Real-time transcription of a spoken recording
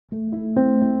In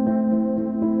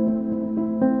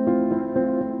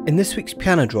this week's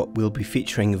Piano Drop, we'll be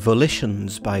featuring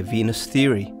Volitions by Venus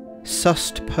Theory,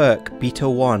 Sust Perk Beta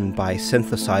 1 by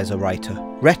Synthesizer Writer,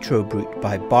 Retro Brute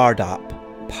by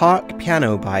Pianodrop, Park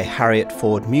Piano by Harriet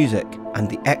Ford Music, and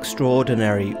the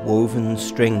extraordinary Woven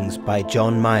Strings by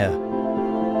John Mayer.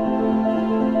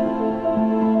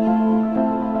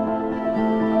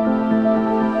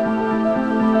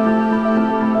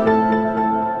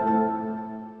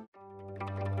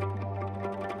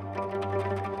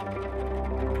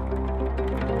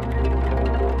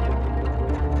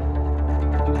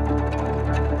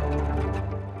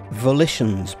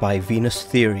 Volitions by Venus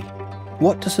Theory.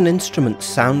 What does an instrument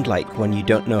sound like when you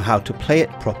don't know how to play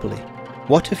it properly?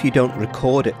 What if you don't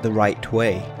record it the right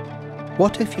way?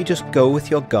 What if you just go with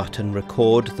your gut and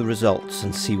record the results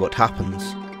and see what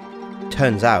happens?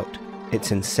 Turns out,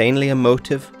 it's insanely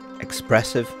emotive,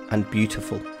 expressive, and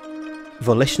beautiful.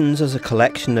 Volitions is a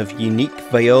collection of unique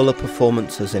viola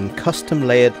performances in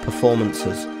custom-layered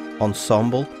performances,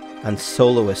 ensemble, and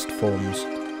soloist forms,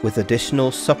 with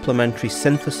additional supplementary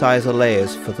synthesizer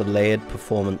layers for the layered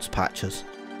performance patches.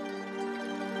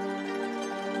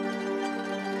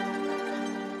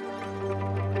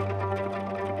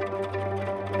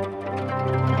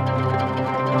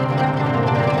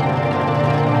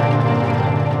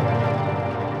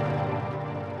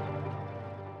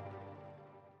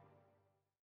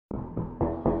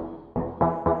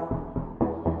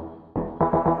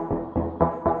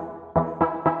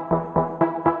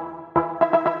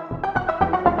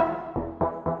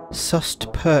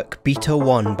 Sust Perk Beta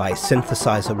 1 by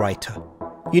Synthesizer Writer.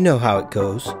 You know how it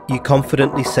goes. You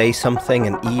confidently say something,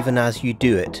 and even as you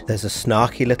do it, there's a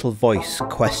snarky little voice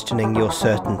questioning your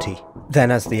certainty. Then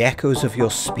as the echoes of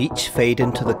your speech fade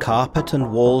into the carpet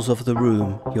and walls of the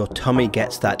room, your tummy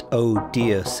gets that oh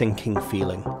dear sinking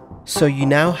feeling. So you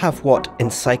now have what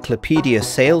encyclopedia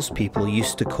salespeople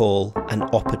used to call an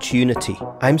opportunity.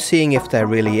 I'm seeing if there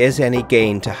really is any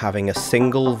gain to having a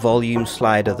single volume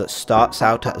slider that starts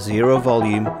out at 0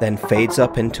 volume, then fades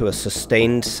up into a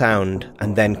sustained sound,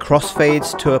 and then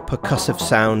crossfades to a percussive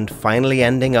sound, finally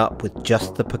ending up with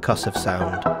just the percussive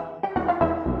sound.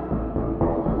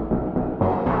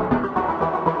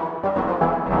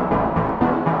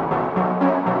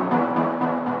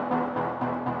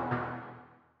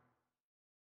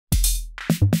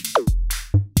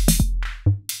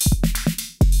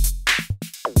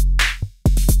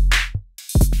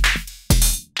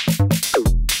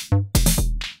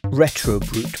 Retro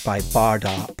Brute by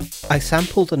Pianodrop. I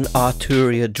sampled an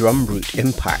Arturia drum brute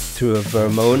impact through a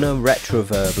Vermona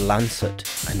Retroverb Lancet,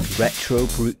 and Retro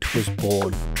Brute was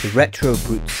born. The Retro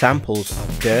Brute samples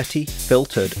are dirty,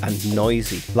 filtered and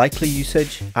noisy. Likely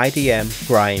usage: IDM,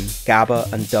 grime,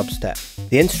 gabba and dubstep.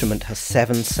 The instrument has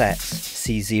 7 sets: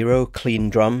 C0 clean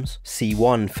drums,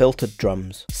 C1 filtered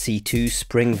drums, C2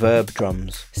 spring verb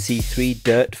drums, C3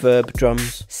 dirt verb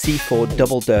drums, C4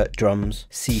 double dirt drums,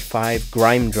 C5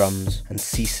 grime drums, and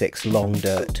C6 long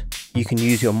dirt. You can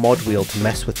use your mod wheel to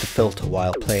mess with the filter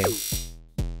while playing.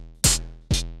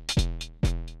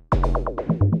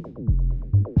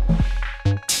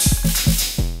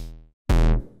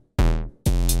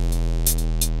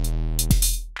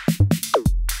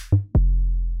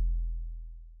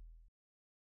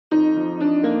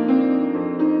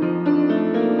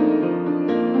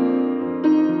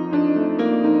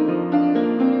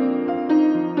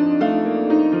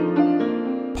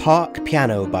 Park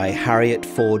Piano by Harriet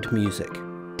Ford Music.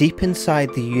 Deep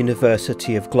inside the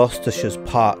University of Gloucestershire's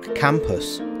Park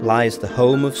campus lies the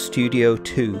home of Studio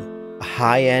 2, a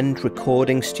high-end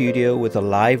recording studio with a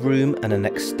live room and an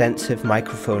extensive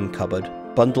microphone cupboard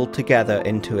bundled together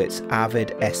into its Avid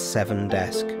S7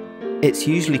 desk. It's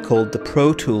usually called the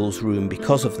Pro Tools room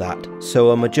because of that, so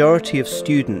a majority of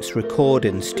students record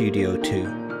in Studio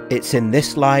 2. It's in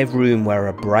this live room where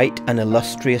a bright and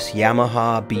illustrious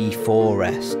Yamaha B4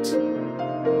 rests.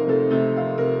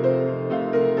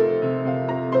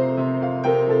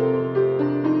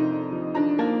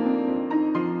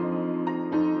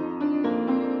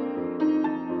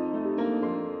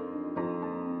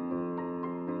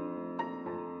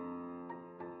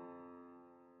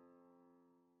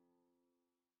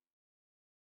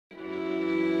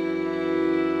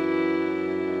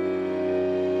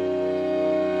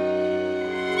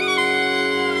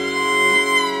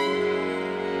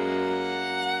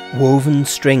 Woven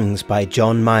Strings by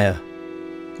John Mayer.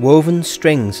 Woven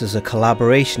Strings is a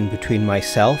collaboration between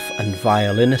myself and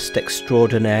violinist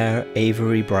extraordinaire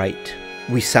Avery Bright.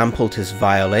 We sampled his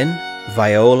violin,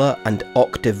 viola and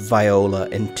octave viola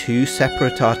in 2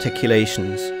 separate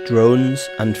articulations, drones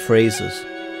and phrases.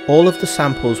 All of the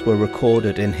samples were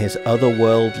recorded in his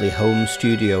otherworldly home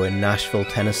studio in Nashville,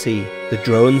 Tennessee. The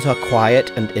drones are quiet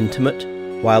and intimate,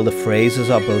 while the phrases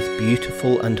are both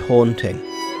beautiful and haunting.